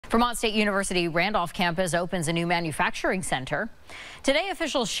Vermont State University Randolph campus opens a new manufacturing center. Today,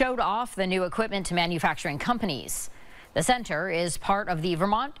 officials showed off the new equipment to manufacturing companies. The center is part of the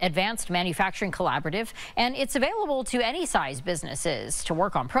Vermont Advanced Manufacturing Collaborative, and it's available to any size businesses to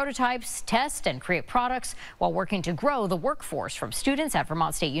work on prototypes, test, and create products while working to grow the workforce from students at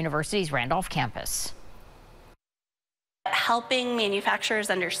Vermont State University's Randolph campus. Helping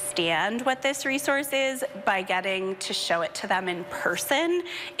manufacturers understand what this resource is by getting to show it to them in person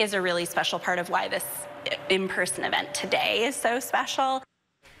is a really special part of why this in-person event today is so special.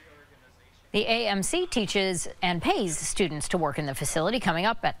 The AMC teaches and pays students to work in the facility. Coming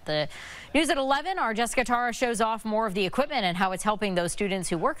up at the news at 11, our Jessica Tara shows off more of the equipment and how it's helping those students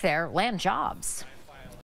who work there land jobs.